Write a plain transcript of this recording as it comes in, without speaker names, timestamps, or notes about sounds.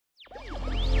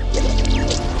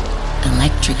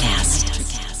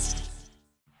Electrocast.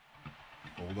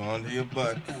 Hold on to your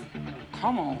butt.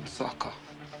 Come on, sucker.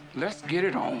 Let's get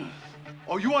it on.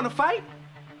 Oh, you want to fight?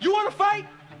 You want to fight?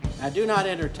 I do not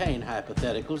entertain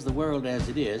hypotheticals. The world as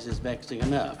it is vexing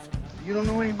enough. You don't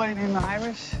know anybody named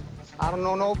Iris? I don't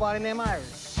know nobody named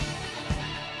Iris.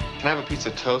 Can I have a piece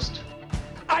of toast?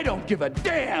 I don't give a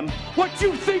damn what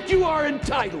you think you are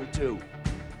entitled to.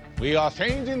 We are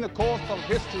changing the course of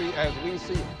history as we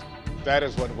see it. That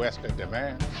is what Western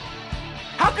demands.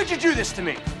 How could you do this to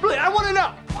me? Really, I want to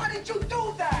know. Why did you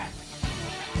do that?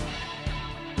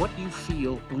 What you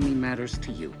feel only matters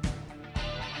to you.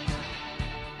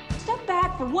 Step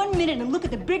back for 1 minute and look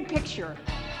at the big picture.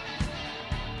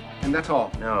 And that's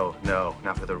all? No,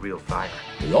 not for the real fire.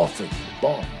 We offer you a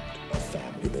bond, a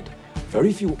family that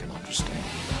very few can understand.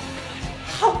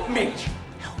 Help me.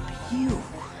 Help you.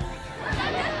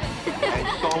 And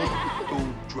don't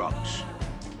do drugs.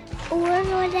 Or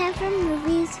whatever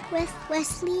movies with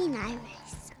Wesley and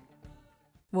Iris.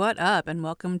 What up, and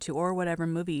welcome to Or Whatever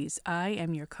Movies. I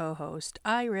am your co-host,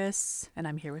 Iris, and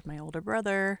I'm here with my older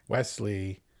brother,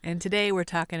 Wesley. And today we're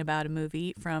talking about a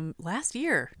movie from last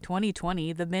year,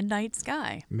 2020, The Midnight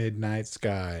Sky. Midnight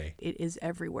Sky. It is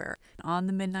everywhere. On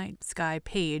the Midnight Sky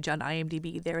page on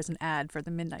IMDb, there is an ad for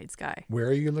The Midnight Sky. Where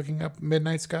are you looking up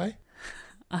Midnight Sky?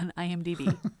 On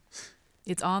IMDb.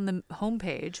 It's on the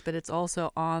homepage, but it's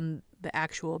also on the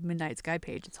actual Midnight Sky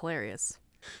page. It's hilarious.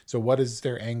 So what is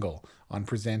their angle on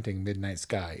presenting Midnight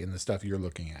Sky in the stuff you're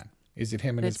looking at? Is it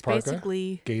him in his parka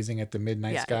basically gazing at the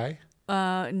midnight sky?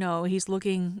 No, he's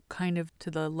looking kind of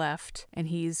to the left, and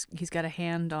he's got a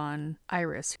hand on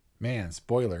Iris. Man,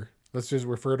 spoiler. Let's just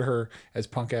refer to her as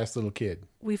punk-ass little kid.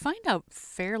 We find out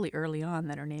fairly early on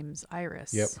that her name's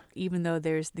Iris. Yep. Even though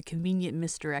there's the convenient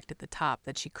misdirect at the top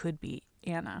that she could be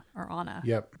Anna or Anna.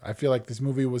 Yep. I feel like this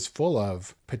movie was full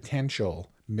of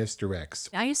potential misdirects.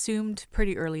 I assumed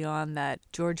pretty early on that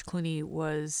George Clooney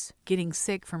was getting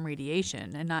sick from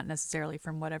radiation and not necessarily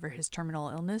from whatever his terminal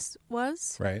illness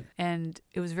was. Right. And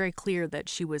it was very clear that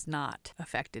she was not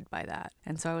affected by that.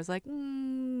 And so I was like,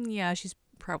 yeah, she's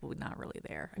probably not really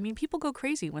there. I mean, people go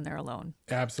crazy when they're alone.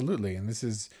 Absolutely. And this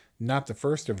is not the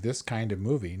first of this kind of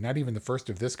movie, not even the first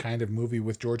of this kind of movie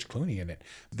with George Clooney in it.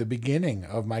 The beginning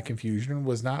of my confusion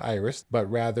was not Iris, but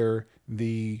rather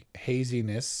the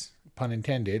haziness, pun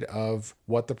intended, of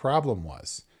what the problem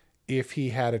was. If he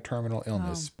had a terminal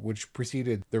illness, which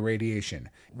preceded the radiation,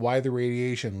 why the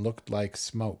radiation looked like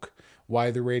smoke,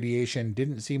 why the radiation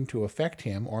didn't seem to affect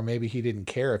him, or maybe he didn't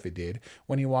care if it did,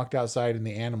 when he walked outside and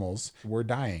the animals were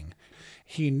dying.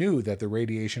 He knew that the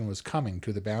radiation was coming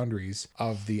to the boundaries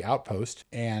of the outpost,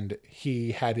 and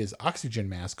he had his oxygen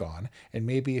mask on, and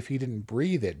maybe if he didn't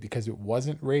breathe it because it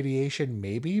wasn't radiation,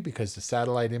 maybe because the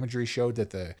satellite imagery showed that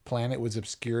the planet was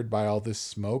obscured by all this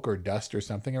smoke or dust or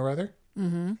something or other.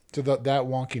 Mm-hmm. So that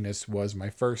wonkiness was my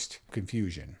first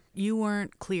confusion. You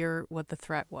weren't clear what the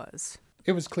threat was.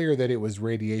 It was clear that it was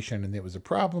radiation and it was a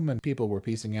problem and people were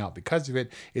piecing out because of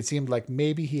it. It seemed like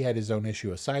maybe he had his own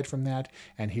issue aside from that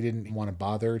and he didn't want to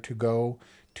bother to go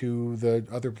to the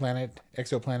other planet,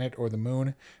 exoplanet, or the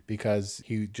moon because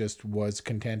he just was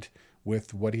content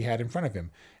with what he had in front of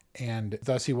him. And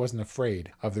thus he wasn't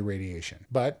afraid of the radiation.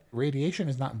 But radiation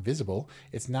is not visible.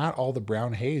 It's not all the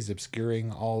brown haze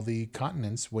obscuring all the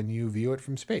continents when you view it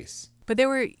from space. But they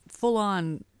were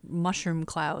full-on mushroom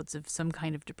clouds of some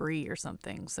kind of debris or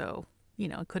something. So,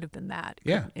 it could have been that.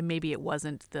 Yeah. And maybe it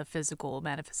wasn't the physical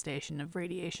manifestation of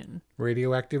radiation.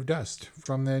 Radioactive dust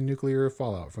from the nuclear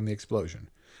fallout from the explosion.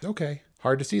 Okay.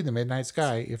 Hard to see the midnight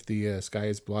sky if the sky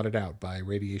is blotted out by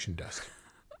radiation dust.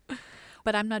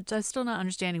 But I'm still not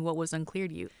understanding what was unclear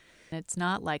to you. It's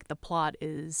not like the plot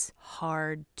is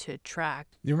hard to track.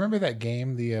 You remember that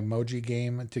game, the emoji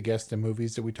game, to guess the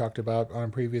movies that we talked about on a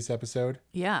previous episode?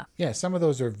 Yeah. Yeah, some of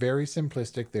those are very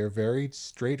simplistic. They're very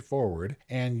straightforward.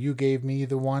 And you gave me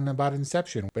the one about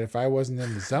Inception. But if I wasn't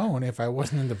in the zone, if I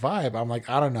wasn't in the vibe, I'm like,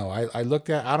 I don't know. I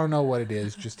looked at, I don't know what it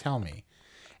is. Just tell me.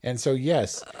 And so,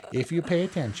 yes, if you pay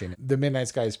attention, The Midnight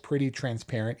Sky is pretty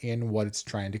transparent in what it's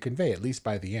trying to convey, at least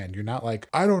by the end. You're not like,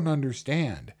 I don't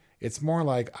understand. It's more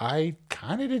like, I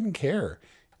kind of didn't care.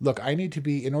 Look, I need to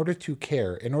be, in order to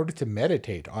care, in order to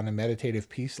meditate on a meditative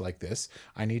piece like this,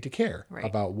 I need to care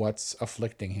about what's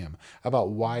afflicting him, about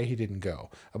why he didn't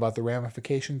go, about the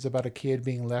ramifications about a kid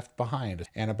being left behind,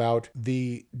 and about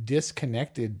the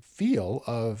disconnected feel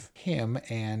of him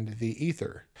and the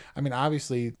ether. I mean,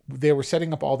 obviously, they were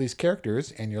setting up all these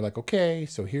characters, and you're like, okay,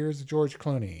 so here's George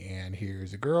Clooney, and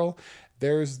here's a girl.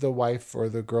 there's the wife or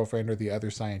the girlfriend or the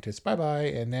other scientist, bye-bye,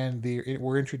 and then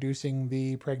we're introducing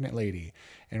the pregnant lady,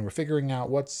 and we're figuring out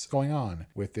what's going on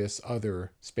with this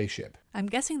other spaceship. I'm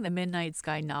guessing the Midnight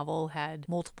Sky novel had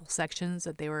multiple sections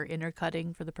that they were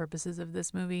intercutting for the purposes of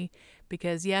this movie,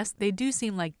 because yes, they do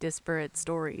seem like disparate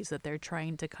stories that they're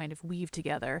trying to kind of weave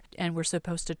together, and we're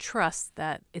supposed to trust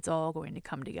that it's all going to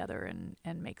come together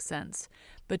and make sense.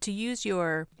 But to use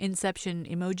your Inception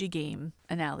emoji game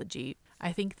analogy,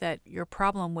 I think that your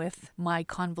problem with my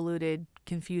convoluted,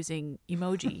 confusing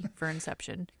emoji for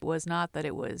Inception was not that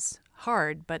it was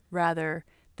hard, but rather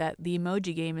that the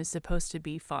emoji game is supposed to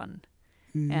be fun.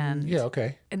 And yeah,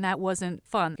 okay. And that wasn't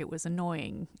fun. It was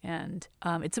annoying. And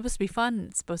it's supposed to be fun.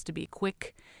 It's supposed to be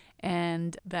quick.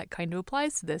 And that kind of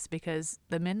applies to this because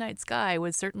The Midnight Sky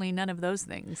was certainly none of those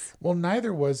things. Well,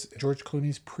 neither was George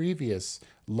Clooney's previous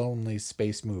lonely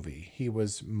space movie. He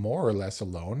was more or less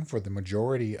alone for the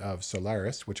majority of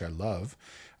Solaris, which I love.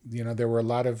 You know, there were a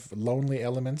lot of lonely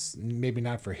elements, maybe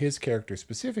not for his character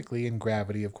specifically, in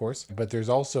Gravity, of course, but there's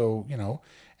also, you know,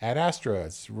 Ad Astra,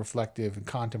 it's reflective and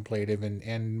contemplative,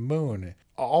 and Moon,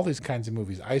 all these kinds of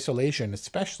movies. Isolation,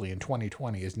 especially in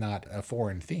 2020, is not a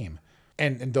foreign theme.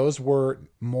 And those were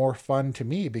more fun to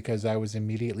me because I was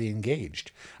immediately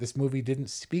engaged. This movie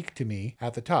didn't speak to me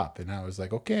at the top, and I was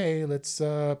like, okay, let's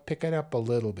pick it up a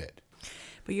little bit.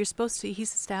 But you're supposed to,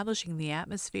 he's establishing the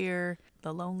atmosphere,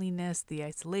 the loneliness, the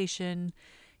isolation.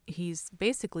 He's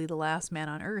basically the last man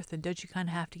on Earth, and don't you kind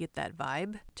of have to get that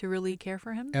vibe to really care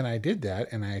for him? And I did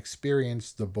that, and I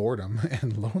experienced the boredom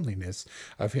and loneliness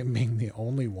of him being the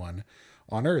only one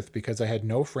on Earth because I had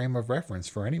no frame of reference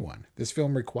for anyone. This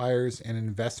film requires an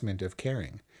investment of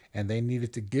caring, and they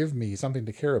needed to give me something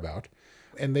to care about.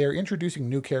 And they are introducing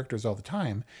new characters all the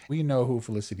time. We know who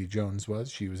Felicity Jones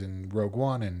was. She was in Rogue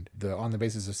One and the On the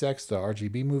Basis of Sex, the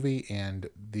RGB movie, and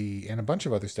a bunch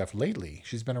of other stuff lately.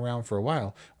 She's been around for a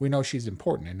while. We know she's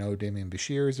important. I know Damian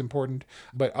Bashir is important,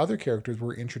 but other characters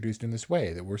were introduced in this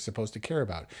way that we're supposed to care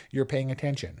about. You're paying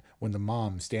attention when the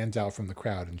mom stands out from the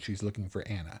crowd and she's looking for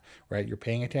Anna, right? You're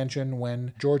paying attention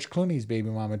when George Clooney's baby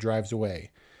mama drives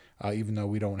away. Even though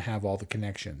we don't have all the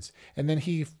connections. And then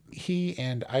he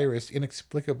and Iris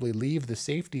inexplicably leave the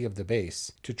safety of the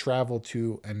base to travel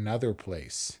to another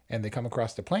place. And they come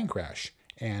across the plane crash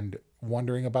and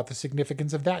wondering about the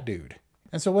significance of that dude.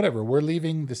 And so whatever, we're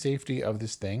leaving the safety of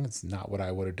this thing. It's not what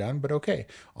I would have done, but okay.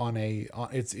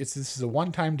 This is a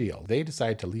one-time deal. They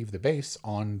decide to leave the base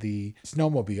on the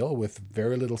snowmobile with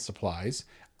very little supplies,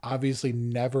 obviously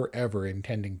never ever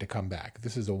intending to come back.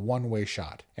 This is a one-way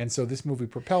shot. And so this movie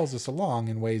propels us along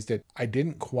in ways that I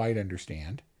didn't quite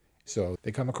understand. So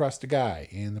they come across the guy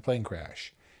in the plane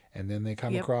crash, and then they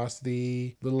come across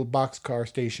the little boxcar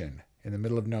station in the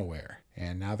middle of nowhere,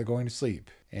 and now they're going to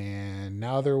sleep, and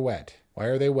now they're wet. Why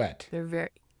are they wet?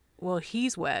 Well,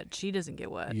 he's wet. She doesn't get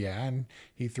wet. Yeah, and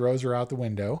he throws her out the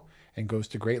window and goes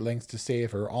to great lengths to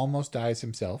save her, almost dies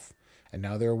himself. And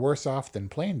now they're worse off than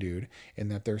Plain Dude in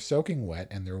that they're soaking wet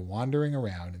and they're wandering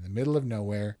around in the middle of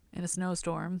nowhere. In a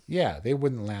snowstorm. Yeah, they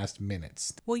wouldn't last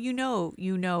minutes. Well, you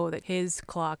know that his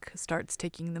clock starts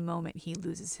ticking the moment he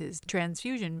loses his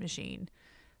transfusion machine.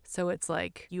 So it's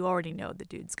like, you already know the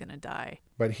dude's gonna die.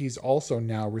 But he's also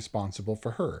now responsible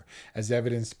for her, as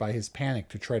evidenced by his panic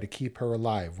to try to keep her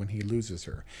alive when he loses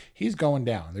her. He's going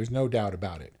down, there's no doubt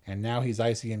about it. And now he's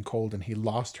icy and cold and he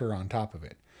lost her on top of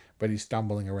it. But he's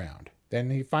stumbling around. Then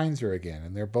he finds her again,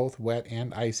 and they're both wet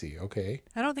and icy, okay?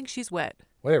 I don't think she's wet.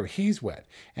 Whatever, he's wet,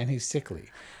 and he's sickly.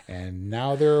 And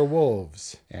now there are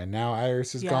wolves, and now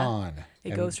Iris is gone.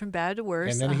 It goes from bad to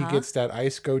worse. And then he gets that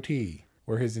ice goatee,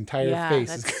 where his entire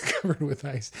face is covered with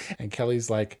ice. And Kelly's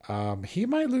like, he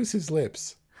might lose his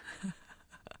lips.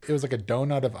 It was like a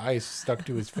donut of ice stuck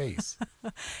to his face.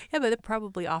 Yeah, but it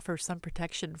probably offers some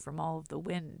protection from all of the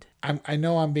wind. I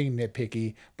know I'm being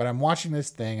nitpicky, but I'm watching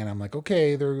this thing and I'm like,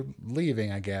 okay, they're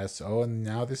leaving, I guess. Oh, and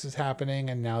now this is happening,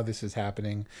 and now this is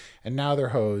happening, and now they're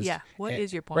hosed. Yeah, what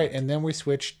is your point? Right, and then we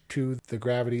switch to the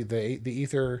gravity, the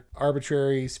ether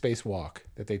arbitrary spacewalk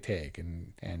that they take,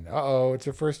 and it's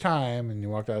her first time, and you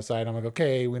walked outside. I'm like,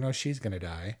 okay, we know she's gonna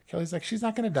die. Kelly's like, she's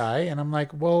not gonna die, and I'm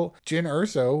like, well, Jyn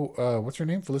Erso, what's her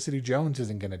name? Felicity Jones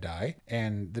isn't gonna die,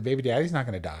 and the baby daddy's not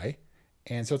gonna die.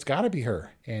 And so it's got to be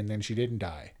her. And then she didn't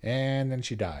die. And then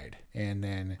she died. And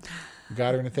then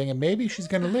got her in a thing. And maybe she's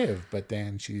going to live. But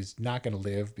then she's not going to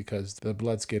live because the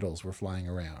blood skittles were flying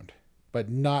around.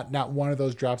 But not one of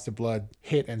those drops of blood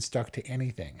hit and stuck to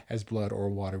anything as blood or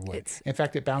water would. In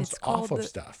fact, it bounced off of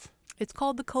stuff. It's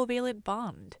called the covalent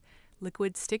bond.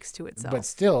 Liquid sticks to itself. But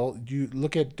still, you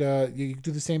look at you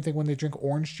do the same thing when they drink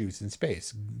orange juice in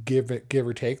space. Give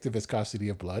or take the viscosity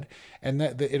of blood, and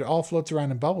that it all floats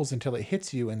around in bubbles until it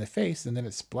hits you in the face, and then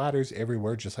it splatters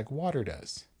everywhere just like water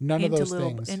does. None of those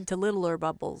things into littler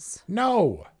bubbles.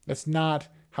 No, that's not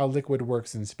how liquid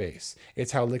works in space.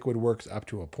 It's how liquid works up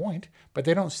to a point, but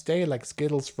they don't stay like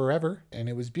Skittles forever. And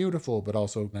it was beautiful, but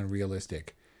also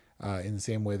unrealistic. In the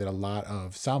same way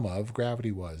that some of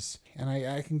Gravity was. And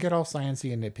I can get all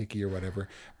sciencey and nitpicky or whatever,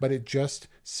 but it just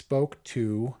spoke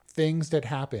to things that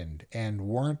happened and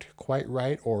weren't quite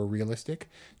right or realistic.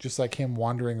 Just like him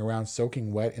wandering around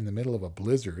soaking wet in the middle of a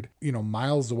blizzard,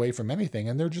 miles away from anything,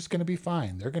 and they're just going to be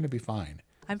fine. They're going to be fine.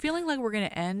 I'm feeling like we're going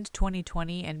to end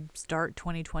 2020 and start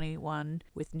 2021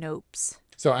 with Nopes.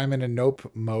 So I'm in a nope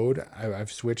mode.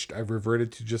 I've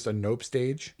reverted to just a nope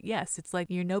stage. Yes, it's like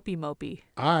you're nopey mopey.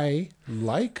 I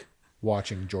like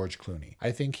watching George Clooney. I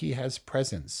think he has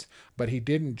presence, but he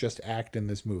didn't just act in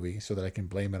this movie so that I can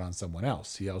blame it on someone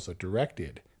else. He also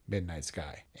directed Midnight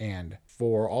Sky. And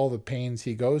for all the pains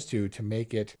he goes to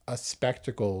make it a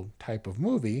spectacle type of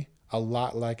movie, a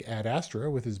lot like Ad Astra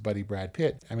with his buddy Brad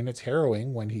Pitt. I mean, it's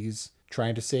harrowing when he's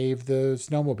trying to save the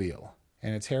snowmobile.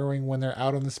 And it's harrowing when they're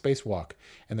out on the spacewalk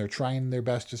and they're trying their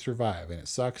best to survive. And it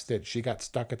sucks that she got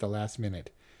stuck at the last minute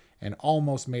and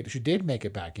she did make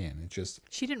it back in. It just...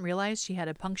 She didn't realize she had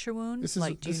a puncture wound? This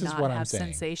is not what I'm have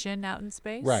saying. Sensation out in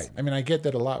space? Right. I mean, I get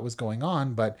that a lot was going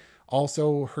on, but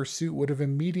also her suit would have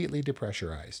immediately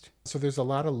depressurized. So there's a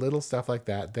lot of little stuff like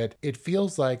that it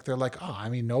feels like they're like,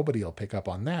 nobody will pick up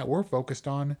on that. We're focused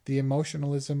on the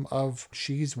emotionalism of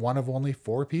she's one of only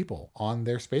 4 people on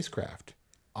their spacecraft.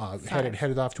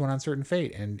 Headed off to an uncertain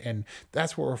fate, and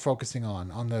that's what we're focusing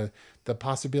on the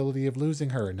possibility of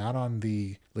losing her, not on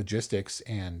the logistics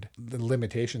and the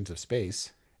limitations of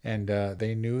space. And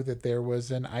they knew that there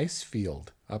was an ice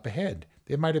field up ahead.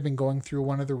 They might have been going through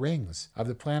one of the rings of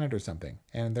the planet or something,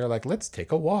 and they're like, let's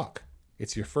take a walk.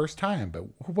 It's your first time, but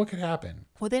what could happen?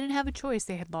 Well, they didn't have a choice.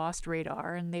 They had lost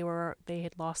radar, and they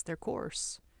had lost their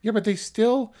course. Yeah, but they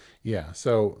still... Yeah,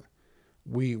 so...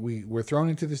 We were thrown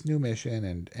into this new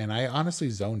mission, and I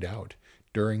honestly zoned out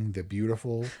during the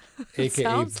beautiful,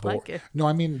 aka no,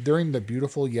 I mean during the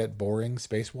beautiful yet boring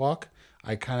spacewalk.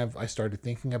 I started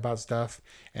thinking about stuff,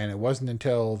 and it wasn't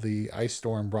until the ice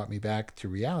storm brought me back to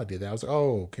reality that I was,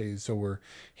 okay, so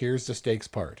here's the stakes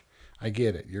part. I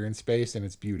get it. You're in space and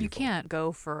it's beautiful. You can't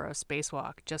go for a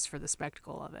spacewalk just for the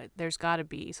spectacle of it. There's got to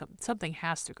be something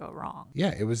has to go wrong.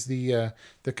 Yeah, it was the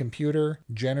computer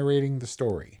generating the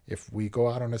story. If we go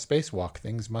out on a spacewalk,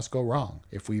 things must go wrong.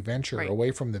 If we venture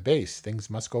away from the base, things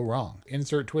must go wrong.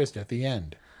 Insert twist at the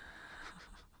end.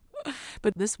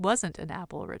 But this wasn't an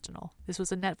Apple original. This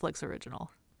was a Netflix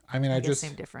original. I mean,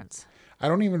 same difference. I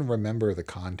don't even remember the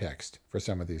context for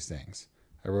some of these things.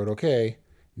 I wrote, okay,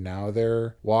 now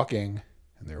they're walking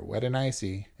and they're wet and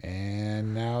icy,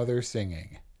 and now they're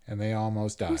singing, and they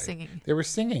almost died. Who's singing? They were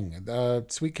singing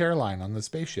Sweet Caroline on the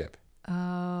spaceship.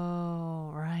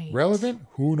 Oh, right. Relevant?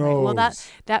 Who knows? Right.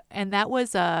 Well, that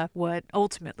was what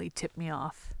ultimately tipped me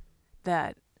off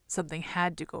that something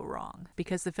had to go wrong,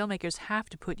 because the filmmakers have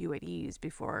to put you at ease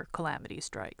before calamity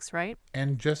strikes, right?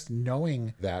 And just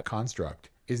knowing that construct,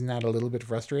 isn't that a little bit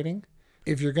frustrating?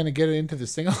 If you're going to get into the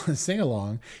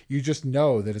sing-along, you just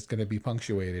know that it's going to be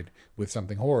punctuated with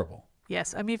something horrible.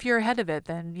 Yes. I mean, if you're ahead of it,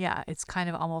 then yeah, it's kind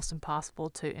of almost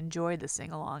impossible to enjoy the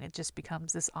sing-along. It just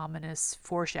becomes this ominous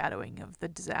foreshadowing of the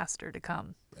disaster to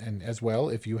come. And as well,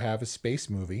 if you have a space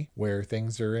movie where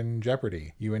things are in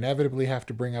jeopardy, you inevitably have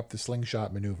to bring up the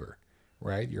slingshot maneuver,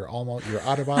 right? You're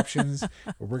out of options.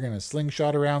 We're going to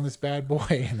slingshot around this bad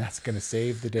boy, and that's going to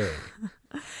save the day.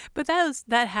 But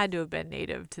that had to have been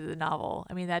native to the novel.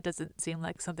 I mean, that doesn't seem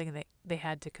like something they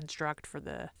had to construct for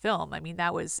the film. I mean,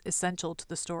 that was essential to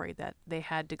the story that they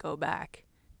had to go back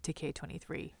to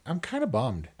K-23. I'm kind of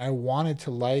bummed. I wanted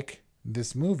to like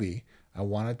this movie. I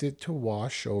wanted it to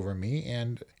wash over me,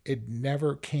 and it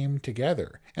never came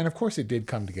together. And of course it did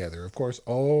come together. Of course,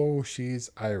 she's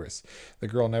Iris. The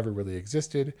girl never really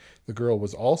existed. The girl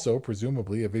was also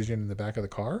presumably a vision in the back of the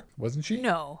car, wasn't she?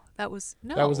 No, that was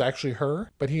actually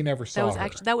her, but he never saw her.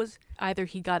 That was either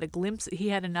he got a glimpse, he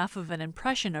had enough of an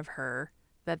impression of her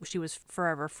that she was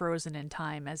forever frozen in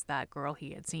time as that girl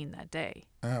he had seen that day.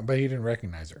 But he didn't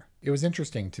recognize her. It was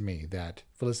interesting to me that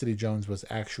Felicity Jones was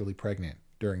actually pregnant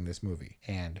during this movie.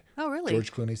 And really?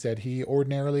 George Clooney said he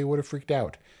ordinarily would have freaked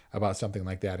out about something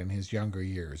like that in his younger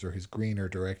years or his greener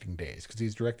directing days, because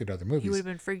he's directed other movies. He would have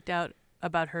been freaked out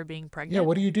about her being pregnant? Yeah,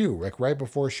 what do you do? Like right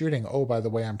before shooting, by the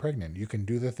way, I'm pregnant. You can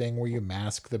do the thing where you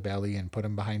mask the belly and put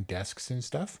them behind desks and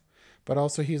stuff. but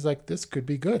also he's like, this could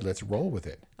be good. Let's roll with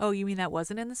it. Oh, you mean that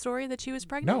wasn't in the story that she was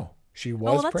pregnant? No. She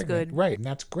was that's pregnant. good. Right, and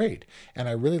that's great. And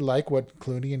I really like what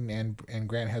Clooney and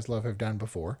Grant Heslov have done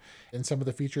before. In some of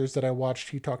the features that I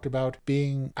watched, he talked about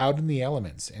being out in the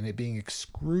elements and it being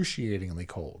excruciatingly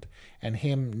cold. And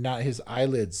his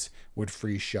eyelids would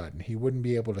freeze shut and he wouldn't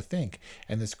be able to think.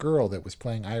 And this girl that was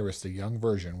playing Iris, the young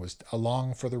version, was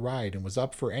along for the ride and was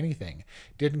up for anything.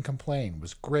 Didn't complain,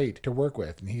 was great to work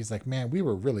with. And he's like, man, we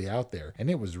were really out there and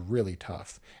it was really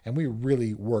tough. And we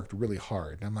really worked really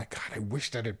hard. And I'm like, God, I wish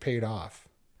that had paid off.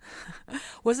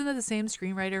 Wasn't it the same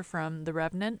screenwriter from The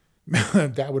Revenant?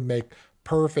 That would make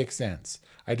perfect sense.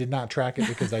 I did not track it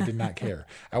because I did not care.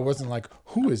 I wasn't like,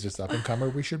 who is this up-and-comer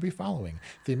we should be following?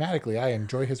 Thematically, I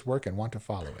enjoy his work and want to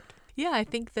follow it. Yeah, I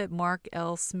think that Mark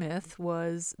L. Smith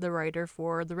was the writer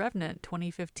for The Revenant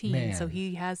 2015. Man. So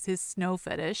he has his snow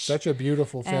fetish. Such a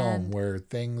beautiful film where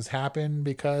things happen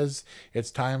because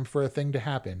it's time for a thing to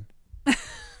happen.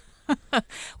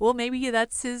 Well, maybe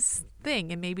that's his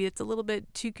thing, and maybe it's a little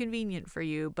bit too convenient for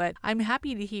you. But I'm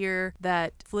happy to hear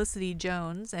that Felicity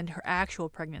Jones and her actual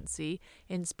pregnancy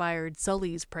inspired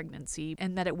Sully's pregnancy,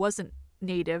 and that it wasn't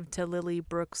native to Lily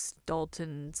Brooks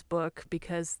Dalton's book,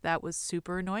 because that was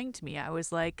super annoying to me. I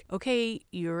was like, okay,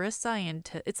 you're a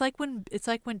scientist. It's like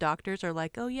when doctors are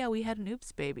like, oh yeah, we had an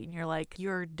oops baby, and you're like,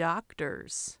 you're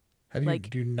doctors.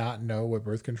 Do you not know what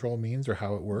birth control means or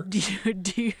how it works?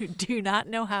 Do you not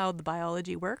know how the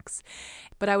biology works?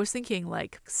 But I was thinking,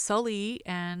 like, Sully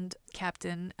and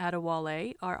Captain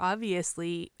Adewale are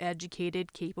obviously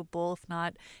educated, capable, if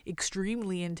not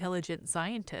extremely intelligent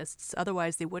scientists.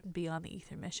 Otherwise, they wouldn't be on the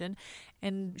Ether mission.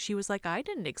 And she was like, I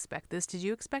didn't expect this. Did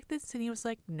you expect this? And he was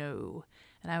like, no.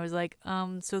 And I was like,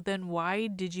 so then why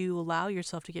did you allow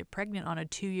yourself to get pregnant on a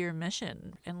 2-year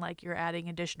mission? And like, you're adding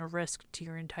additional risk to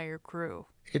your entire crew.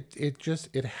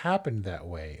 It happened that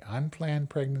way. Unplanned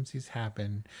pregnancies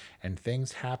happen, and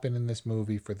things happen in this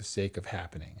movie for the sake of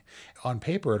happening. On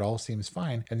paper, it all seems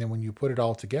fine. And then when you put it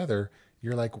all together,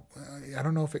 you're like, I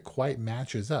don't know if it quite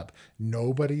matches up.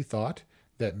 Nobody thought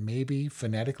that maybe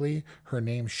phonetically her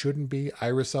name shouldn't be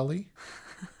Iris Sully.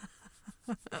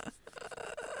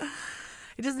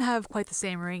 It doesn't have quite the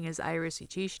same ring as Iris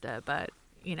Uchishita, but,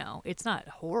 you know, it's not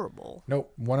horrible. No,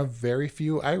 one of very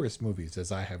few Iris movies,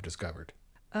 as I have discovered.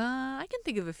 I can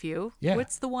think of a few. Yeah.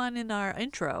 What's the one in our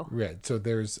intro? Right. So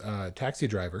there's Taxi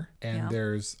Driver, and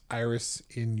there's Iris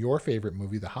in your favorite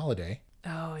movie, The Holiday.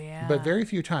 Oh, yeah. But very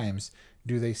few times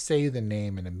do they say the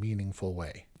name in a meaningful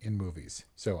way in movies.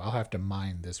 So I'll have to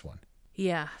mind this one.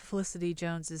 Yeah, Felicity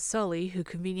Jones is Sully, who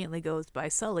conveniently goes by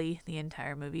Sully. The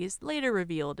entire movie is later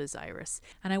revealed as Iris.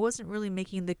 And I wasn't really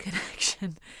making the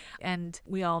connection. And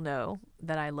we all know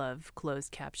that I love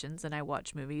closed captions, and I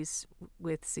watch movies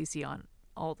with CC on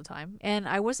all the time. And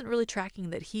I wasn't really tracking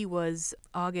that he was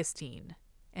Augustine.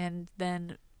 And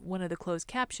then one of the closed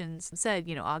captions said,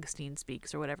 you know, Augustine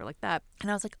speaks or whatever like that.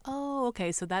 And I was like, oh,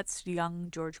 okay, so that's young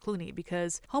George Clooney,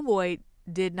 because Homeboy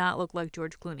did not look like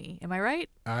George Clooney. Am I right?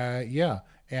 Yeah.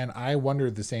 And I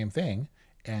wondered the same thing.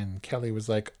 And Kelly was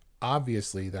like,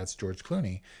 obviously that's George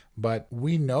Clooney, but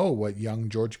we know what young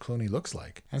George Clooney looks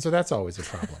like. And so that's always a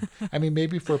problem. I mean,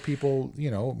 maybe for people, you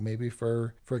know, maybe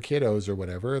for kiddos or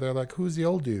whatever, they're like, who's the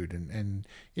old dude? And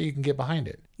you can get behind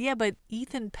it. Yeah, but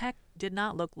Ethan Peck did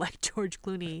not look like George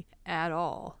Clooney at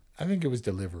all. I think it was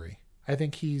delivery. I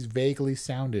think he's vaguely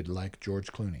sounded like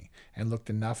George Clooney and looked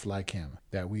enough like him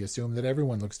that we assume that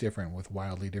everyone looks different with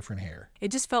wildly different hair. It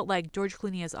just felt like George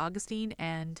Clooney as Augustine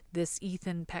and this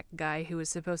Ethan Peck guy who was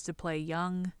supposed to play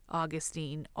young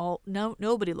Augustine.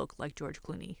 Nobody looked like George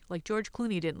Clooney. Like, George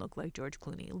Clooney didn't look like George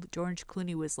Clooney. George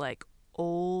Clooney was like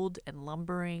old and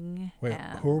lumbering. Wait,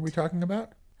 who are we talking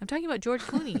about? I'm talking about George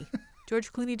Clooney.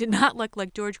 George Clooney did not look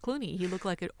like George Clooney. He looked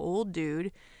like an old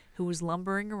dude who was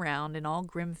lumbering around and all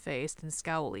grim-faced and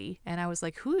scowly. And I was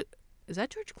like, who is that,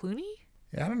 George Clooney?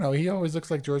 Yeah, I don't know. He always looks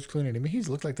like George Clooney to me. He's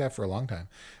looked like that for a long time.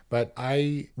 But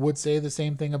I would say the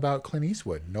same thing about Clint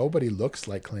Eastwood. Nobody looks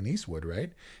like Clint Eastwood,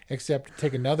 right? Except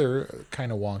take another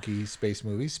kind of wonky space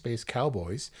movie, Space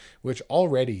Cowboys, which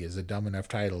already is a dumb enough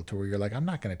title to where you're like, I'm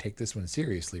not going to take this one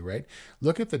seriously, right?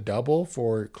 Look at the double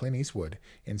for Clint Eastwood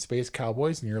in Space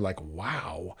Cowboys, and you're like,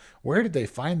 wow, where did they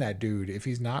find that dude if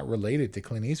he's not related to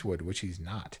Clint Eastwood, which he's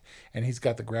not? And he's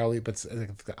got the growly, but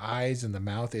the eyes and the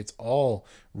mouth, it's all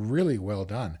really well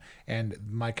done. And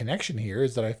my connection here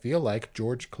is that I feel like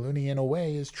George Clooney in a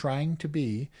way is trying to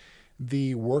be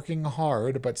the working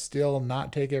hard but still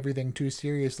not take everything too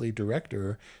seriously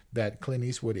director that Clint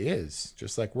Eastwood is.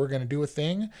 Just like, we're going to do a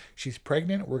thing. She's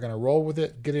pregnant. We're going to roll with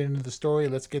it, get it into the story.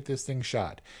 Let's get this thing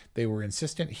shot. They were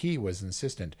insistent. He was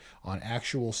insistent on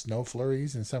actual snow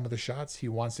flurries in some of the shots. He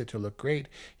wants it to look great.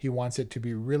 He wants it to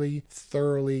be really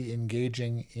thoroughly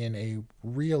engaging in a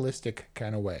realistic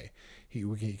kind of way.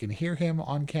 You can hear him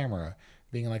on camera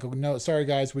being like, oh, no, sorry,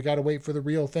 guys, we got to wait for the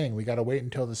real thing. We got to wait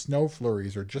until the snow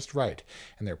flurries are just right.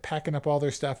 And they're packing up all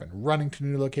their stuff and running to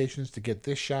new locations to get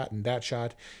this shot and that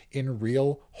shot in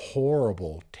real,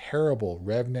 horrible, terrible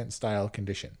Revenant-style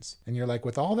conditions. And you're like,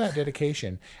 with all that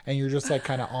dedication, and you're just like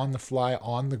kind of on the fly,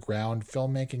 on the ground,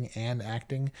 filmmaking and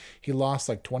acting, he lost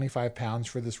like 25 pounds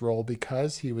for this role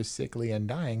because he was sickly and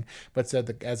dying, but said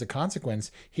that as a consequence,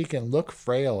 he can look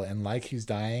frail and like he's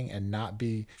dying and not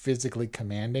be physically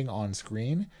commanding on screen.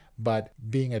 But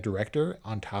being a director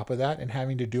on top of that and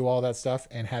having to do all that stuff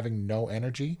and having no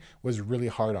energy was really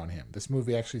hard on him. This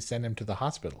movie actually sent him to the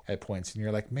hospital at points. And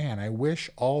you're like, man, I wish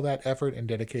all that effort and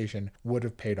dedication would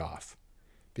have paid off.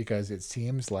 Because it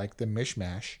seems like the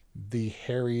mishmash, the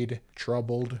harried,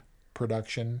 troubled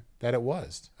production that it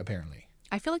was, apparently.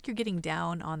 I feel like you're getting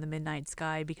down on The Midnight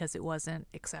Sky because it wasn't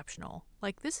exceptional.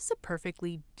 Like, this is a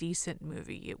perfectly decent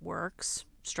movie. It works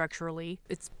structurally.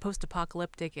 It's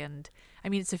post-apocalyptic, and I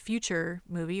mean, it's a future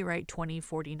movie, right?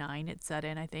 2049 it's set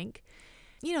in, I think.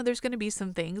 You know, there's going to be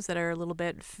some things that are a little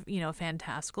bit,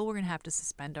 fantastical. We're going to have to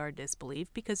suspend our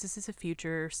disbelief because this is a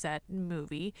future set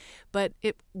movie, but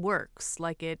it works.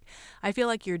 I feel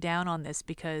like you're down on this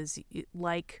because,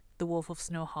 like The Wolf of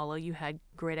Snow Hollow, you had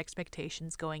great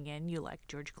expectations going in. You like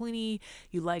George Clooney.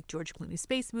 You like George Clooney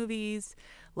space movies.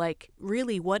 Like,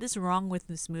 really, what is wrong with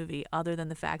this movie other than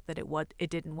the fact that it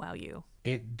didn't wow you?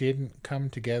 It didn't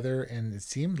come together, and it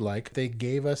seemed like they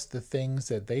gave us the things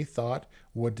that they thought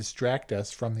would distract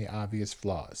us from the obvious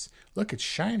flaws. Look, it's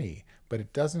shiny, but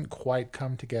it doesn't quite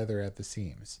come together at the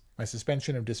seams. My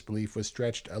suspension of disbelief was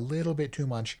stretched a little bit too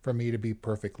much for me to be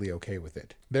perfectly okay with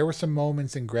it. There were some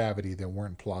moments in Gravity that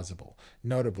weren't plausible.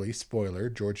 Notably, spoiler,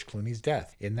 George Clooney's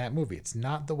death in that movie. It's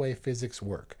not the way physics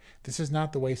work. This is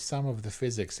not the way some of the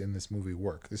physics in this movie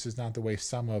work. This is not the way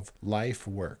some of life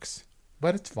works.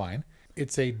 But it's fine.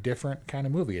 It's a different kind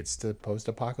of movie. It's the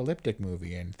post-apocalyptic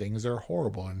movie, and things are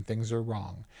horrible and things are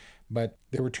wrong. But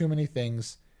there were too many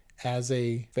things as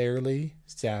a fairly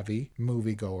savvy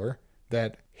moviegoer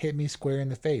that hit me square in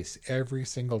the face every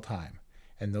single time.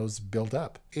 And those built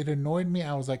up. It annoyed me.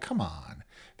 I was like, come on.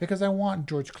 Because I want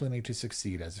George Clooney to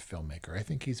succeed as a filmmaker. I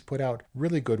think he's put out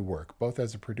really good work, both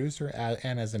as a producer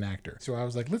and as an actor. So I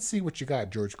was like, let's see what you got,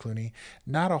 George Clooney.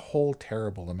 Not a whole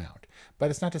terrible amount.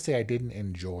 But it's not to say I didn't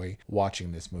enjoy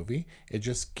watching this movie. It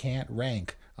just can't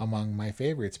rank among my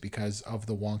favorites because of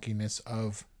the wonkiness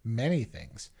of many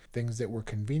things. Things that were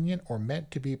convenient or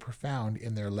meant to be profound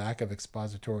in their lack of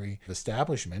expository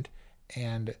establishment,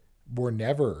 and were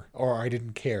never, or I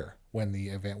didn't care when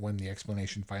the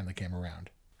explanation finally came around.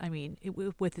 I mean,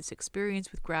 with his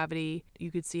experience with Gravity,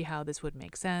 you could see how this would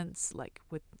make sense, like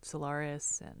with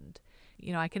Solaris. And,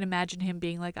 I can imagine him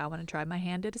being like, I want to try my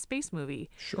hand at a space movie.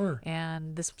 Sure.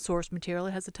 And this source material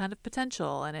has a ton of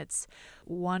potential, and it's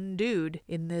one dude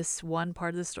in this one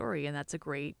part of the story, and that's a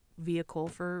great vehicle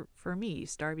for me,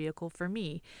 star vehicle for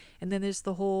me. And then there's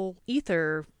the whole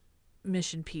ether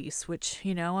mission piece, which,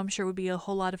 I'm sure would be a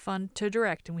whole lot of fun to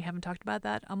direct, and we haven't talked about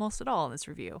that almost at all in this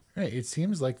review. Right. It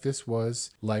seems like this was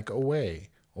like Away,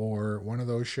 or one of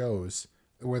those shows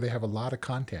where they have a lot of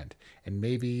content, and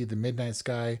maybe The Midnight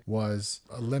Sky was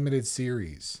a limited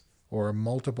series or a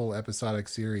multiple episodic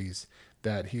series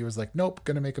that he was like, nope,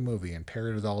 gonna make a movie, and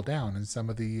pared it all down, and some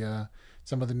of the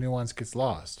nuance gets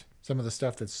lost. Some of the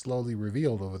stuff that's slowly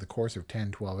revealed over the course of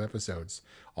 10, 12 episodes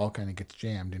all kind of gets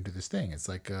jammed into this thing. It's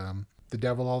like The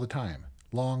Devil All the Time.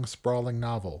 Long, sprawling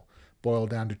novel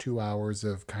boiled down to 2 hours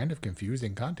of kind of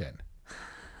confusing content.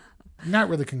 Not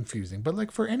really confusing, but like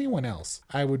for anyone else,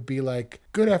 I would be like,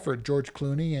 good effort, George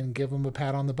Clooney, and give him a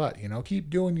pat on the butt.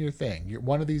 Keep doing your thing.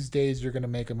 One of these days you're going to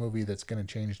make a movie that's going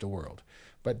to change the world.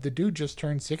 But the dude just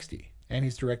turned 60. And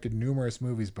he's directed numerous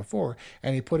movies before,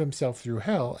 and he put himself through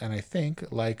hell. And I think,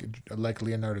 like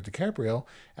Leonardo DiCaprio,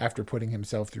 after putting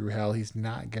himself through hell, he's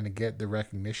not going to get the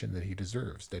recognition that he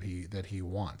deserves, that he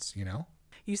wants.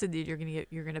 You said that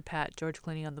you're gonna pat George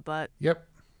Clooney on the butt. Yep.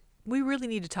 We really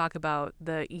need to talk about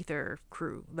the Ether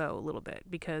crew though a little bit,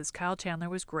 because Kyle Chandler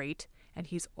was great, and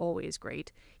he's always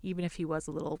great, even if he was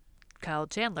a little Kyle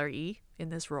Chandler in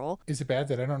this role. Is it bad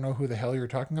that I don't know who the hell you're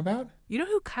talking about? You know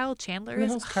who Kyle Chandler Who is?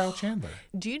 the hell's Kyle Chandler?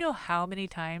 Do you know how many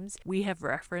times we have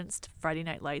referenced Friday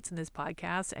Night Lights in this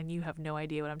podcast and you have no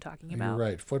idea what I'm talking about? You're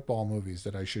right. Football movies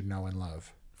that I should know and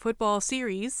love. Football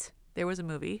series. There was a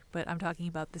movie, but I'm talking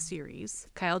about the series.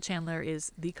 Kyle Chandler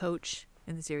is the coach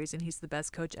in the series, and he's the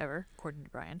best coach ever, according to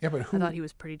Brian. Yeah, but who? I thought he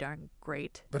was pretty darn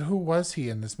great. But who was he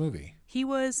in this movie? He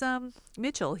was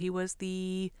Mitchell. He was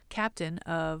the captain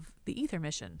of the Ether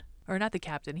mission. Or not the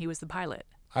captain, he was the pilot.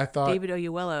 I thought David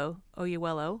Oyelowo.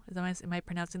 Am I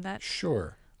pronouncing that?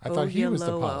 Sure. I thought he was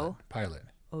the pilot.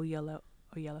 Oyelowo.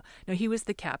 No, he was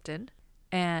the captain.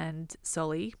 And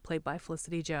Sully, played by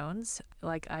Felicity Jones.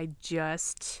 Like, I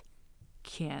just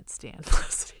can't stand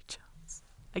Felicity Jones.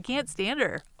 I can't stand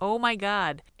her. Oh my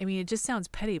God. I mean, it just sounds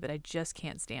petty, but I just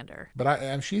can't stand her.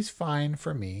 But she's fine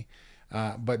for me.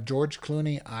 But George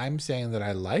Clooney, I'm saying that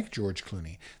I like George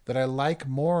Clooney, that I like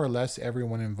more or less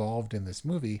everyone involved in this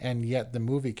movie, and yet the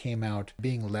movie came out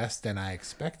being less than I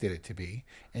expected it to be.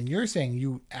 And you're saying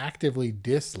you actively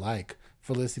dislike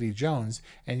Felicity Jones,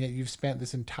 and yet you've spent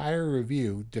this entire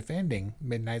review defending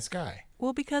Midnight Sky.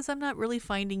 Well, because I'm not really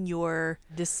finding your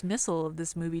dismissal of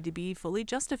this movie to be fully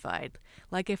justified.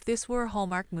 Like, if this were a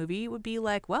Hallmark movie, it would be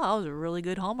like, wow, it was a really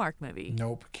good Hallmark movie.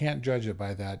 Nope, can't judge it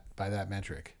by that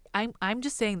metric. I'm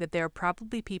just saying that there are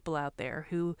probably people out there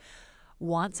who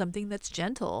want something that's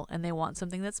gentle, and they want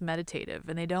something that's meditative,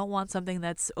 and they don't want something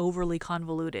that's overly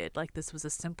convoluted. Like, this was a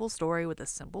simple story with a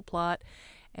simple plot,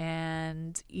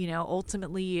 and, you know,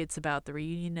 ultimately it's about the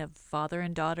reunion of father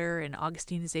and daughter, and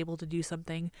Augustine is able to do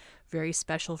something very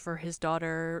special for his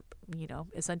daughter, you know,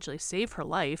 essentially save her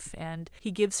life, and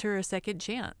he gives her a second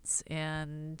chance.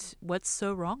 And what's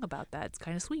so wrong about that? It's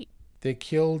kind of sweet. They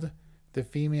killed the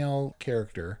female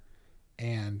character,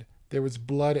 and there was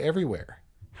blood everywhere.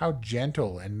 How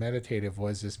gentle and meditative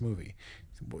was this movie?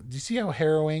 Do you see how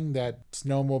harrowing that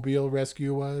snowmobile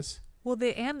rescue was? Well,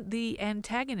 the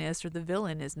antagonist or the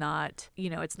villain is not, you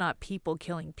know, it's not people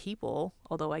killing people,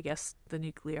 although I guess the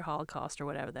nuclear holocaust or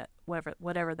whatever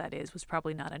that is was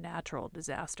probably not a natural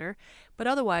disaster. But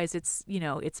otherwise, it's, you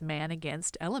know, it's man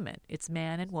against element. It's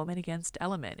man and woman against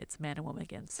element. It's man and woman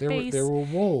against space. There were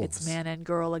wolves. It's man and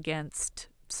girl against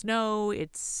snow.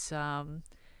 It's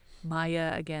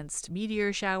Maya against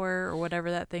meteor shower or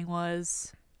whatever that thing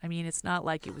was. I mean, it's not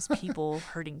like it was people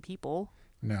hurting people.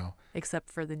 No. Except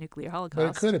for the nuclear holocaust.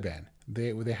 But it could have been.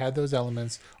 They had those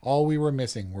elements. All we were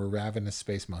missing were ravenous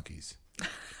space monkeys.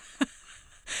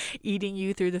 Eating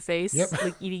you through the face? Yep.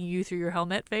 Like eating you through your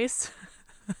helmet face?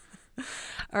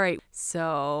 All right.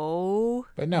 So...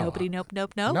 But no. Nobody, nope.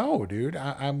 No, dude.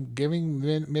 I'm giving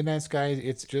Midnight Sky,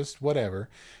 it's just whatever.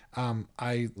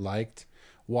 I liked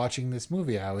watching this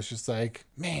movie. I was just like,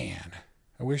 man,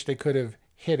 I wish they could have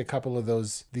hit a couple of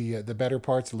those, the better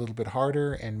parts a little bit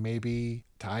harder, and maybe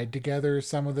tied together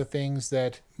some of the things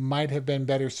that might have been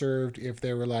better served if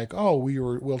they were like, oh,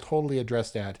 we'll totally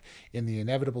address that in the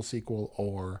inevitable sequel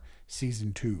or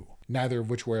season 2, neither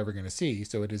of which we're ever going to see,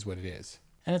 so it is what it is.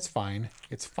 And it's fine.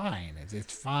 It's fine.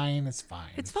 It's fine. It's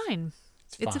fine.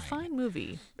 It's a fine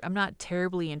movie. I'm not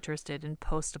terribly interested in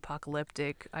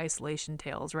post-apocalyptic isolation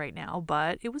tales right now,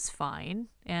 but it was fine.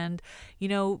 And, you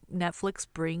know, Netflix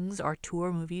brings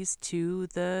auteur movies to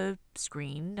the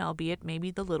screen, albeit maybe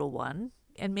the little one.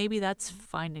 And maybe that's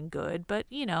fine and good, but,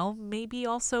 you know, maybe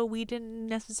also we didn't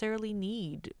necessarily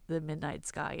need The Midnight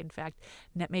Sky. In fact,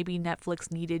 maybe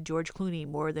Netflix needed George Clooney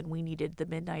more than we needed The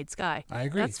Midnight Sky. I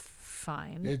agree. That's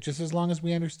fine. Just as long as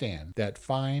we understand that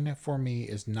fine for me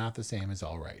is not the same as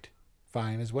all right.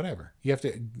 Fine is whatever. You have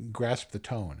to grasp the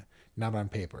tone, not on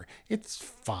paper. It's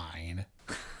fine.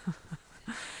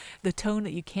 The tone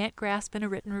that you can't grasp in a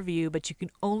written review, but you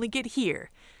can only get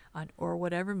here on Or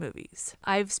Whatever Movies.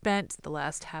 I've spent the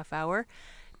last half hour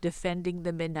defending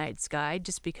The Midnight Sky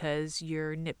just because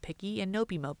you're nitpicky and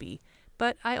nopey-mopey.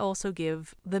 But I also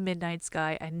give The Midnight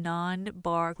Sky a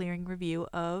non-bar clearing review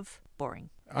of boring.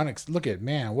 Look at,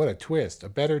 man, what a twist. A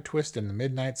better twist than The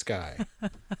Midnight Sky.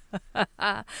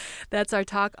 That's our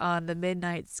talk on The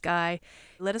Midnight Sky.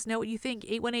 Let us know what you think.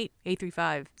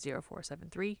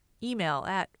 818-835-0473. Email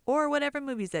at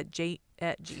orwhatevermovies at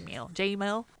gmail.com.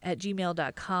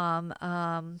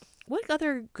 What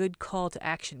other good call to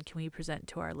action can we present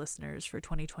to our listeners for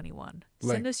 2021?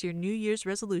 Send us your New Year's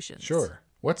resolutions. Sure.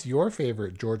 What's your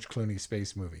favorite George Clooney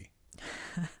space movie?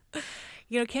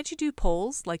 You know, can't you do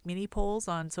polls, like mini polls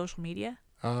on social media?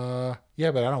 Yeah,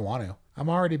 but I don't want to. I'm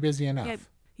already busy enough. Yeah,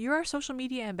 you're our social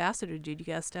media ambassador, dude. You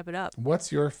gotta step it up.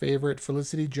 What's your favorite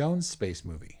Felicity Jones space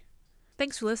movie?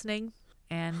 Thanks for listening,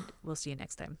 and we'll see you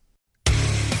next time.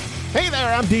 Hey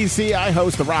there, I'm DC. I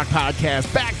host the rock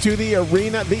podcast, Back to the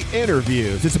Arena, The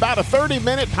Interviews. It's about a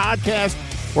 30-minute podcast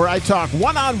where I talk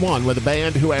one-on-one with a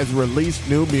band who has released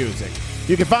new music.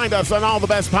 You can find us on all the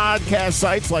best podcast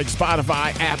sites like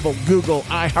Spotify, Apple, Google,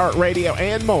 iHeartRadio,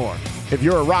 and more. If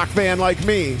you're a rock fan like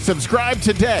me, subscribe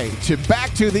today to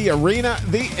Back to the Arena,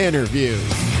 The Interviews.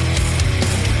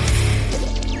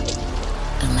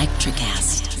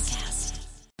 Electricast.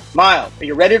 Miles, are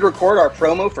you ready to record our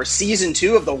promo for Season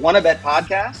 2 of the Wanna Bet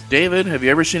podcast? David, have you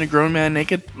ever seen a grown man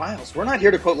naked? Miles, we're not here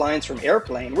to quote lines from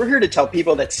Airplane. We're here to tell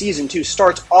people that Season 2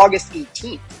 starts August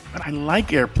 18th. But I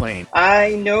like Airplane.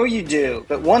 I know you do,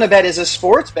 but Wanna Bet is a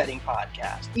sports betting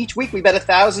podcast. Each week we bet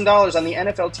 $1,000 on the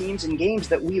NFL teams and games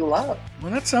that we love.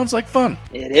 Well, that sounds like fun.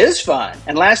 It is fun.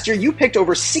 And last year you picked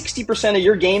over 60% of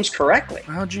your games correctly.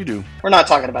 How'd you do? We're not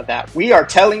talking about that. We are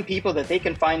telling people that they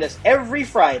can find us every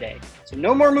Friday. So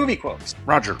no more movie quotes.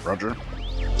 Roger.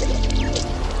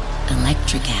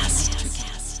 Electricast.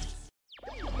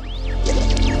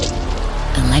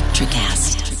 Electricast.